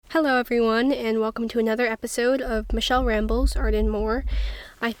Hello everyone, and welcome to another episode of Michelle Rambles, Art and More.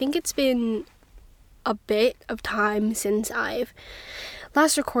 I think it's been a bit of time since I've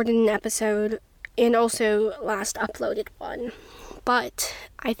last recorded an episode and also last uploaded one. But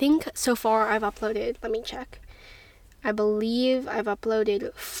I think so far I've uploaded, let me check. I believe I've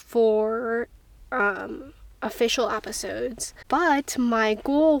uploaded 4 official episodes, but my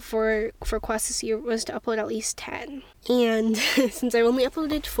goal for Quest this year was to upload at least 10. And since I've only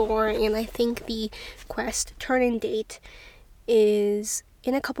uploaded 4, and I think the Quest turn-in date is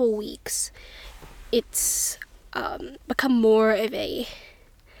in a couple weeks, it's become more of a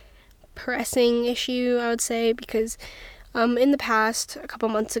pressing issue, I would say, because in the past, a couple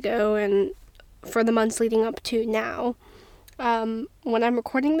months ago, and for the months leading up to now, when I'm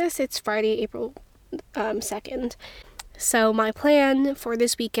recording this, it's Friday, April 2nd. So my plan for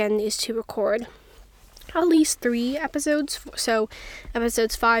this weekend is to record at least 3 episodes, so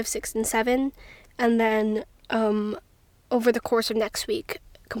episodes 5, 6, and 7, and then over the course of next week,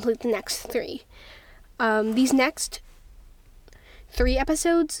 complete the next 3. These next 3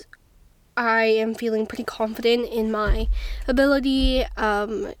 episodes, I am feeling pretty confident in my ability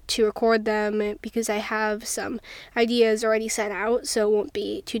to record them because I have some ideas already set out, so it won't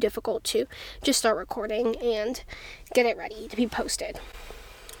be too difficult to just start recording and get it ready to be posted.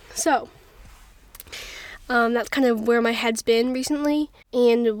 So, that's kind of where my head's been recently,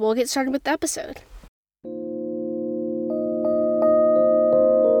 and we'll get started with the episode.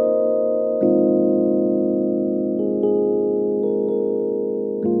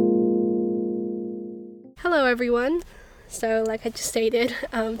 Hello everyone. So like I just stated,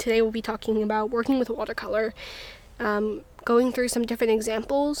 today we'll be talking about working with watercolor, going through some different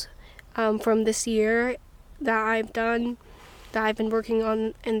examples from this year that I've done, that I've been working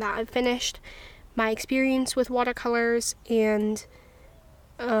on, and that I've finished, my experience with watercolors, and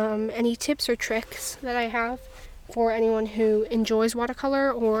any tips or tricks that I have for anyone who enjoys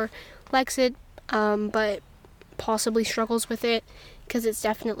watercolor or likes it, but possibly struggles with it, because it's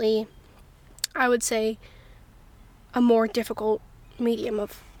definitely, I would say, a more difficult medium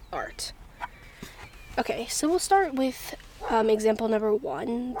of art. Okay, so we'll start with example number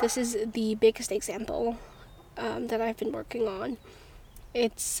 1. This is the biggest example that I've been working on.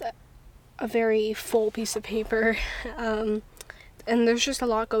 It's a very full piece of paper, and there's just a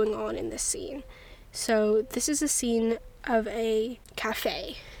lot going on in this scene. So this is a scene of a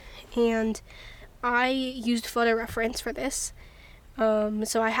cafe, and I used photo reference for this.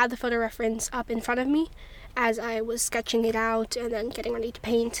 So I had the photo reference up in front of me as I was sketching it out and then getting ready to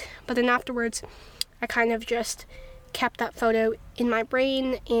paint. But then afterwards, I kind of just kept that photo in my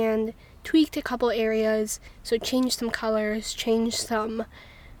brain and tweaked a couple areas. So changed some colors, changed some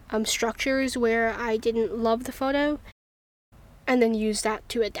structures where I didn't love the photo, and then used that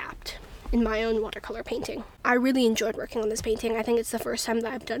to adapt in my own watercolor painting. I really enjoyed working on this painting. I think it's the first time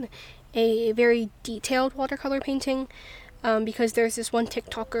that I've done a very detailed watercolor painting. Because there's this one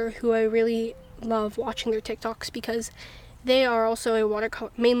TikToker who I really love watching their TikToks because they are also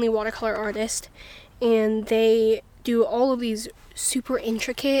a mainly watercolor artist, and they do all of these super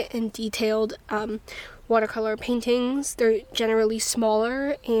intricate and detailed watercolor paintings. They're generally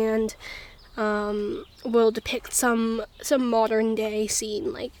smaller and will depict some modern day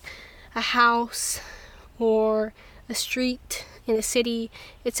scene, like a house or a street in a city,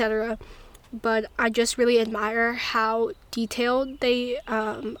 etc. But I just really admire how detailed they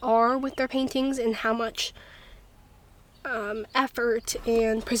are with their paintings and how much effort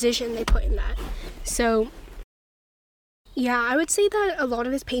and precision they put in that. So, yeah, I would say that a lot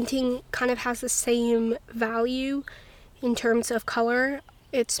of his painting kind of has the same value in terms of color.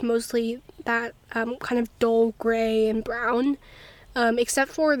 It's mostly that kind of dull gray and brown,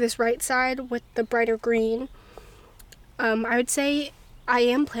 except for this right side with the brighter green. I would say I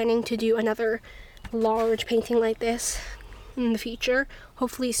am planning to do another large painting like this in the future,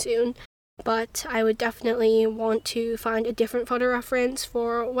 hopefully soon, but I would definitely want to find a different photo reference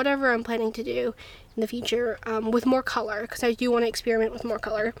for whatever I'm planning to do in the future, with more color, because I do want to experiment with more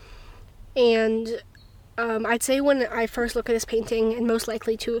color. And I'd say when I first look at this painting, and most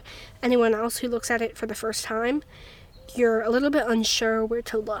likely to anyone else who looks at it for the first time, you're a little bit unsure where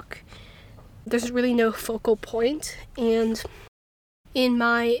to look. There's really no focal point, and in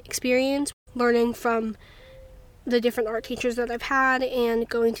my experience, learning from the different art teachers that I've had and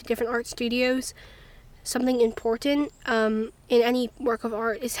going to different art studios, something important in any work of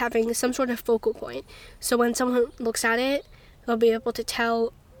art is having some sort of focal point. So when someone looks at it, they'll be able to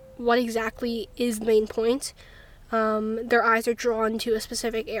tell what exactly is the main point. Their eyes are drawn to a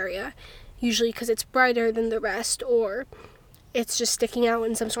specific area, usually because it's brighter than the rest, or it's just sticking out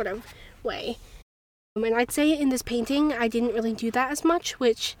in some sort of way. And I'd say in this painting, I didn't really do that as much,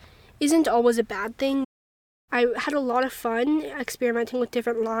 which isn't always a bad thing. I had a lot of fun experimenting with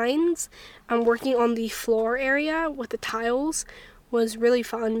different lines. Working on the floor area with the tiles was really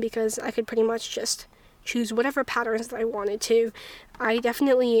fun because I could pretty much just choose whatever patterns that I wanted to. I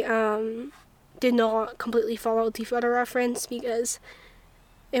definitely did not completely follow the photo reference because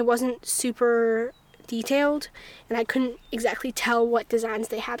it wasn't super detailed and I couldn't exactly tell what designs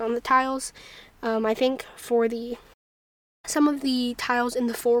they had on the tiles. I think for some of the tiles in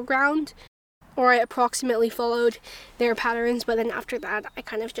the foreground, or I approximately followed their patterns, but then after that I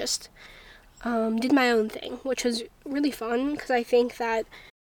kind of just did my own thing, which was really fun because I think that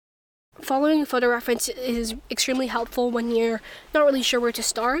following a photo reference is extremely helpful when you're not really sure where to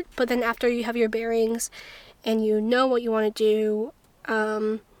start, but then after you have your bearings and you know what you want to do,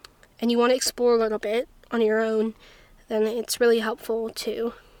 and you want to explore a little bit on your own, then it's really helpful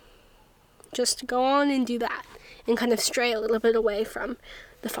to just go on and do that and kind of stray a little bit away from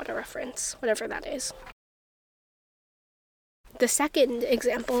the photo reference, whatever that is. The second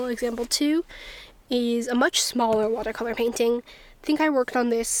example, example 2, is a much smaller watercolor painting. I think I worked on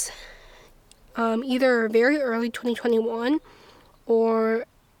this either very early 2021 or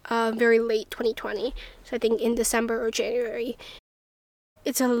very late 2020, so I think in December or January.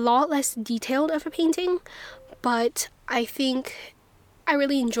 It's a lot less detailed of a painting, but I think I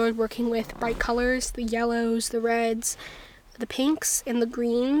really enjoyed working with bright colors, the yellows, the reds, the pinks, and the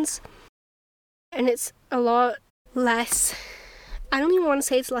greens, and it's a lot less, I don't even want to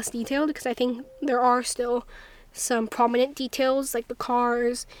say it's less detailed because I think there are still some prominent details like the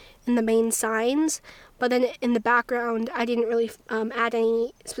cars and the main signs, but then in the background I didn't really add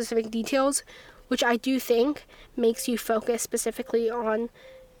any specific details, which I do think makes you focus specifically on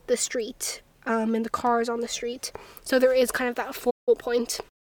the street and the cars on the street. So there is kind of that focal point.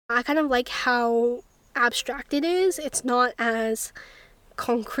 I kind of like how abstract it is. It's not as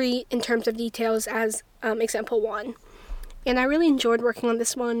concrete in terms of details as example 1. And I really enjoyed working on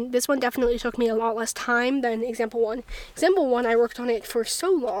this one. This one definitely took me a lot less time than example 1. Example 1, I worked on it for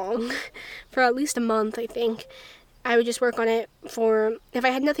so long, for at least a month, I think. I would just work on it for, if I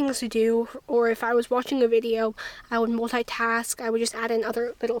had nothing else to do, or if I was watching a video, I would multitask. I would just add in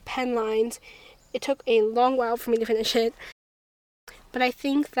other little pen lines. It took a long while for me to finish it, but I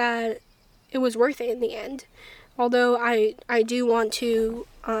think that it was worth it in the end. Although I do want to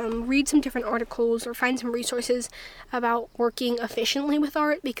read some different articles or find some resources about working efficiently with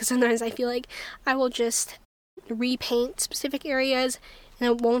art, because sometimes I feel like I will just repaint specific areas and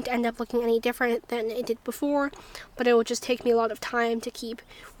it won't end up looking any different than it did before, but it will just take me a lot of time to keep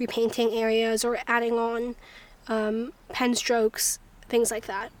repainting areas or adding on pen strokes, things like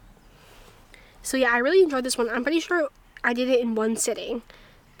that. So yeah, I really enjoyed this one. I'm pretty sure I did it in one sitting,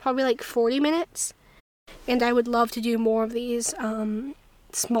 probably like 40 minutes. And I would love to do more of these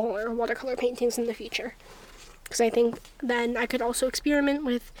smaller watercolor paintings in the future, because I think then I could also experiment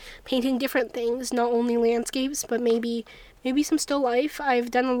with painting different things, not only landscapes, but maybe some still life.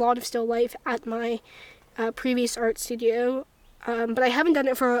 I've done a lot of still life at my previous art studio, but I haven't done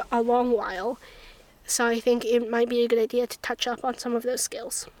it for a long while, so I think it might be a good idea to touch up on some of those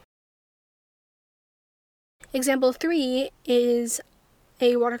skills. Example 3 is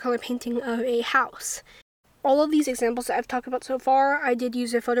a watercolor painting of a house. All of these examples that I've talked about so far, I did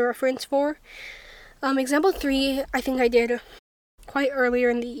use a photo reference for. Example 3, I think I did quite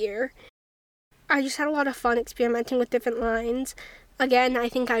earlier in the year. I just had a lot of fun experimenting with different lines. Again, I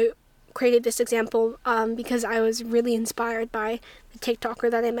think I created this example because I was really inspired by the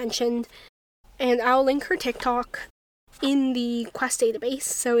TikToker that I mentioned. And I'll link her TikTok in the Quest database,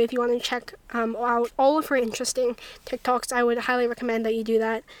 so if you want to check out all of her interesting TikToks, I would highly recommend that you do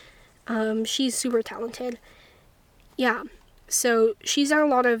that. She's super talented. Yeah, so she's done a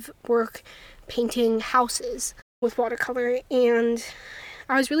lot of work painting houses with watercolor, and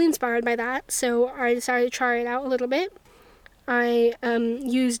I was really inspired by that, so I decided to try it out a little bit. I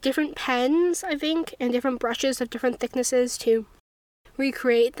used different pens, I think, and different brushes of different thicknesses to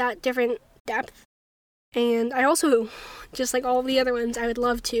recreate that different depth. And I also, just like all of the other ones, I would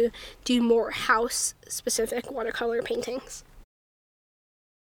love to do more house-specific watercolor paintings.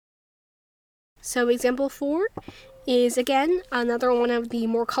 So example 4 is, again, another one of the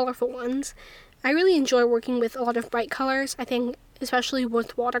more colorful ones. I really enjoy working with a lot of bright colors. I think, especially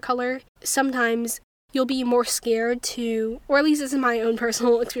with watercolor, sometimes you'll be more scared to, or at least this is my own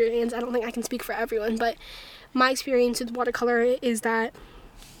personal experience, I don't think I can speak for everyone, but my experience with watercolor is that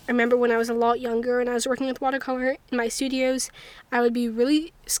I remember when I was a lot younger and I was working with watercolor in my studios, I would be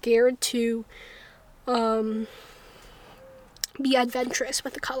really scared to be adventurous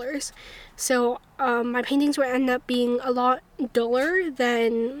with the colors. So my paintings would end up being a lot duller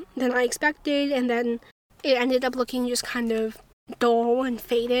than I expected, and then it ended up looking just kind of dull and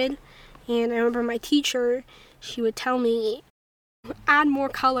faded. And I remember my teacher, she would tell me, add more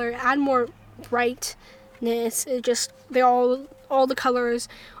color, add more brightness. All the colors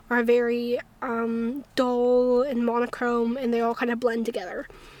are very dull and monochrome, and they all kind of blend together.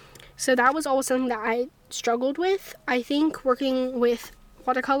 So that was always something that I struggled with. I think working with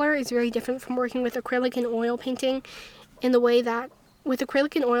watercolor is very different from working with acrylic and oil painting, in the way that with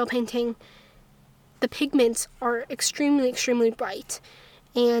acrylic and oil painting, the pigments are extremely, extremely bright,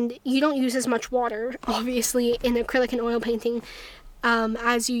 and you don't use as much water, obviously, in acrylic and oil painting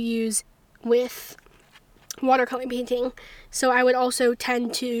as you use with watercolor painting. So I would also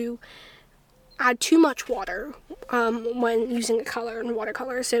tend to add too much water when using a color in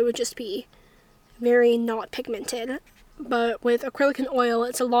watercolor, so it would just be very not pigmented. But with acrylic and oil,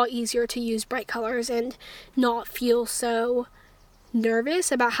 it's a lot easier to use bright colors and not feel so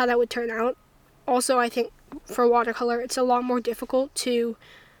nervous about how that would turn out. Also, I think for watercolor, it's a lot more difficult to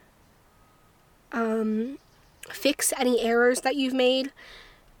fix any errors that you've made,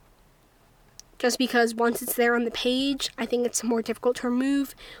 just because once it's there on the page, I think it's more difficult to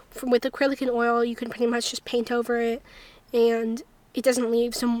remove. With acrylic and oil, you can pretty much just paint over it, and it doesn't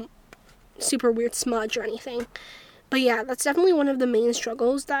leave some super weird smudge or anything. But yeah, that's definitely one of the main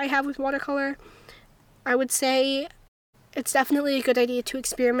struggles that I have with watercolor. I would say it's definitely a good idea to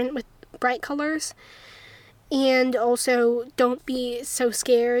experiment with bright colors, and also don't be so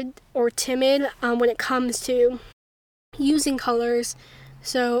scared or timid when it comes to using colors.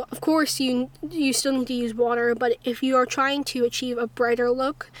 So of course you still need to use water, but if you are trying to achieve a brighter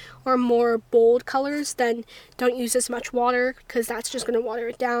look or more bold colors, then don't use as much water, because that's just going to water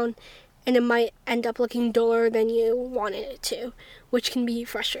it down, and it might end up looking duller than you wanted it to, which can be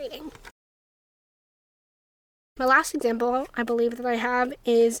frustrating. My last example, I believe, that I have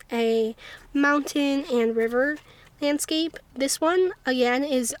is a mountain and river landscape. This one, again,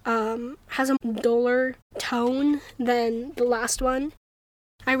 has a duller tone than the last one.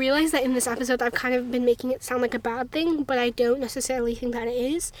 I realize that in this episode I've kind of been making it sound like a bad thing, but I don't necessarily think that it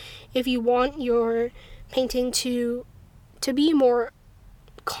is. If you want your painting to be more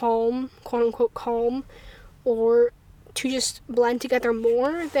calm, quote unquote calm, or to just blend together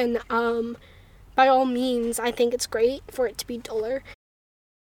more, then by all means, I think it's great for it to be duller.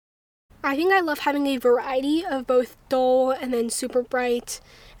 I think I love having a variety of both dull and then super bright,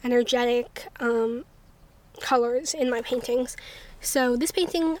 energetic colors in my paintings. So this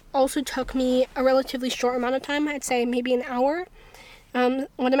painting also took me a relatively short amount of time, I'd say maybe an hour. One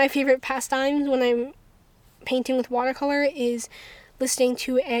of my favorite pastimes when I'm painting with watercolor is listening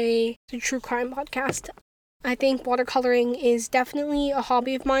to a true crime podcast. I think watercoloring is definitely a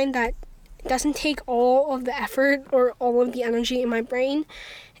hobby of mine that doesn't take all of the effort or all of the energy in my brain,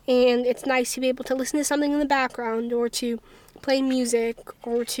 and it's nice to be able to listen to something in the background, or to play music,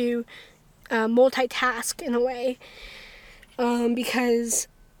 or to multitask in a way, because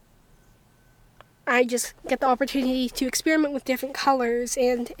I just get the opportunity to experiment with different colors,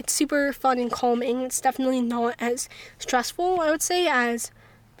 and it's super fun and calming. It's definitely not as stressful, I would say, as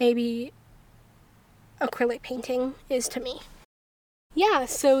maybe acrylic painting is to me. Yeah,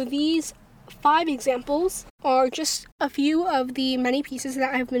 so these 5 examples are just a few of the many pieces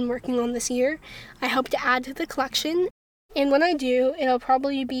that I've been working on this year. I hope to add to the collection, and when I do, it'll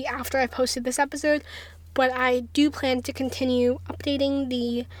probably be after I've posted this episode, but I do plan to continue updating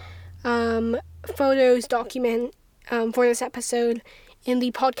the photos document for this episode in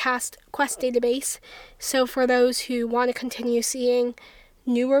the podcast Quest database. So for those who want to continue seeing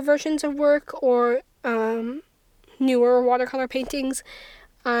newer versions of work or newer watercolor paintings,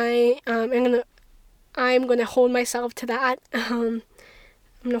 I'm gonna hold myself to that. I'm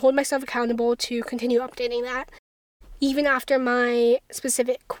gonna hold myself accountable to continue updating that, even after my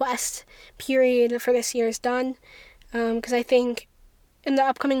specific quest period for this year is done, because I think in the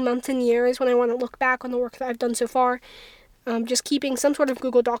upcoming months and years, when I want to look back on the work that I've done so far, just keeping some sort of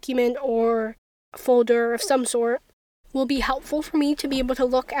Google document or folder of some sort will be helpful for me to be able to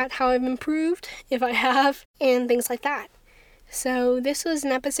look at how I've improved, if I have, and things like that. So this was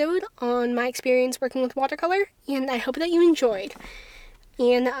an episode on my experience working with watercolor, and I hope that you enjoyed.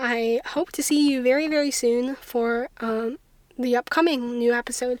 And I hope to see you very, very soon for the upcoming new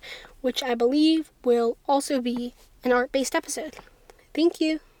episode, which I believe will also be an art-based episode. Thank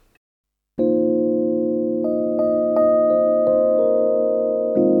you.